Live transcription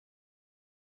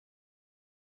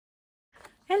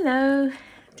Hello,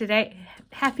 today,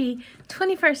 happy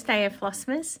 21st day of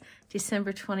Flossmas,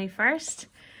 December 21st.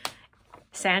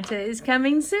 Santa is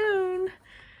coming soon.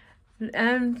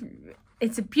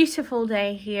 It's a beautiful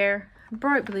day here,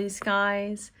 bright blue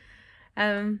skies.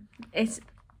 It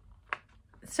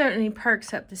certainly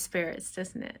perks up the spirits,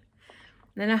 doesn't it?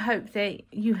 And I hope that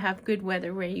you have good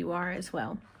weather where you are as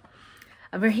well.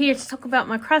 We're here to talk about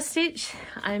my cross stitch.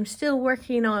 I'm still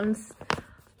working on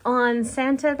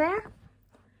Santa there.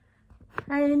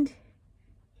 And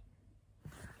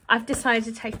I've decided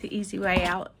to take the easy way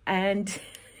out and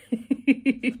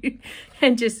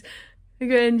and just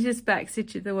back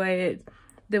stitch it the way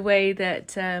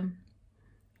that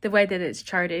it's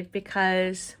charted,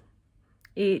 because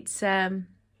it's I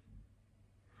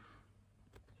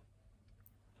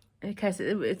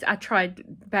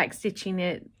tried back stitching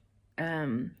it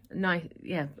not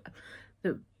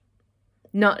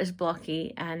as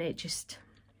blocky, and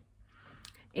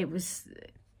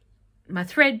my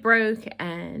thread broke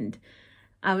and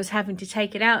I was having to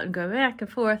take it out and go back and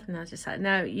forth, and I was just like,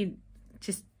 no, you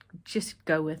just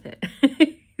go with it.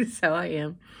 So I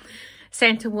am.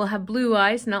 Santa will have blue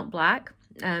eyes, not black,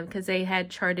 because they had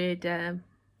charted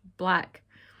black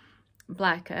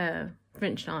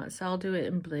French knots. So I'll do it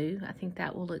in blue. I think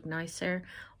that will look nicer.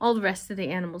 All the rest of the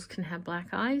animals can have black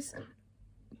eyes.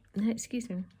 Excuse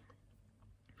me.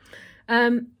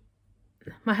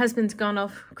 My husband's gone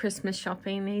off Christmas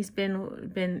shopping. He's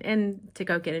been in to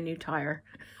go get a new tire.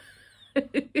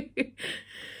 A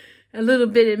little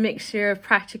bit of mixture of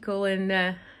practical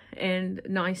and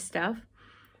nice stuff.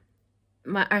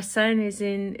 Our son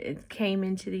came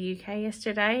into the UK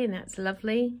yesterday, and that's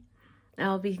lovely.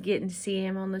 I'll be getting to see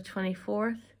him on the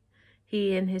 24th.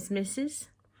 He and his missus.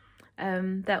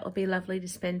 That will be lovely to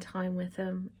spend time with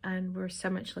them, and we're so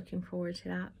much looking forward to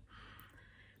that.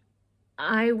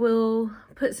 I will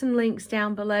put some links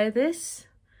down below this.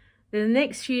 The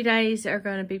next few days are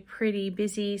going to be pretty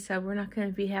busy, so we're not going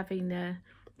to be having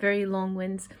very long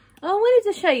ones. Oh, I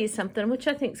wanted to show you something which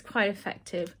I think is quite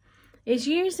effective.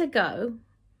 Years ago,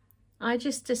 I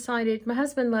just decided, my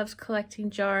husband loves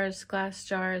collecting jars, glass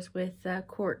jars with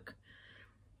cork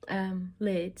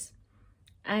lids.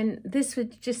 And this was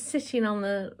just sitting on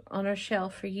our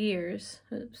shelf for years.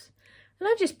 Oops. And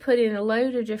I just put in a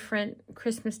load of different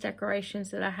Christmas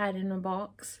decorations that I had in a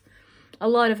box. A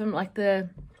lot of them, like the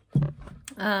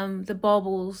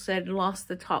baubles that lost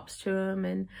the tops to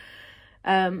them,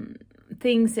 and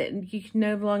things that you can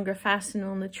no longer fasten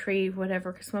on the tree,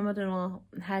 whatever, because my mother-in-law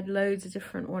had loads of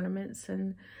different ornaments,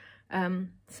 and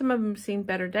some of them seen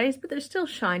better days, but they're still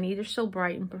shiny, they're still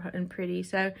bright and pretty.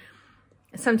 So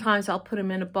sometimes I'll put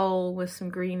them in a bowl with some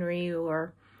greenery,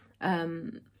 or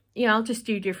I'll just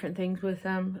do different things with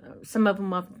them. Some of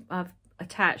them I've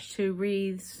attached to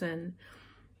wreaths, and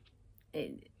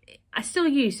I still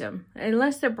use them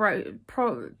unless they're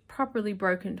properly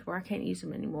broken to where I can't use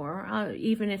them anymore,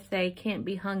 even if they can't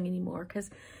be hung anymore, because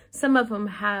some of them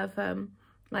have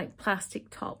like plastic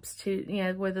tops to,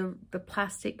 where the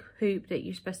plastic hoop that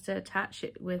you're supposed to attach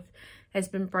it with has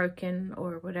been broken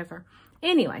or whatever.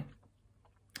 Anyway,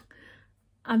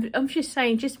 I'm just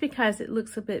saying, just because it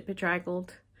looks a bit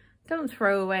bedraggled, don't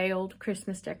throw away old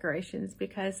Christmas decorations,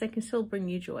 because they can still bring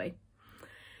you joy.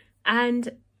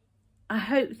 And I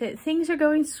hope that things are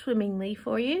going swimmingly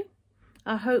for you.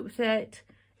 I hope that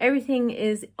everything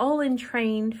is all in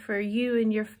train for you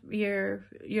and your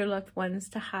loved ones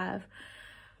to have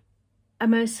a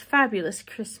most fabulous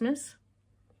Christmas.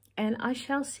 And I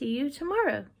shall see you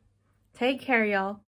tomorrow. Take care, y'all.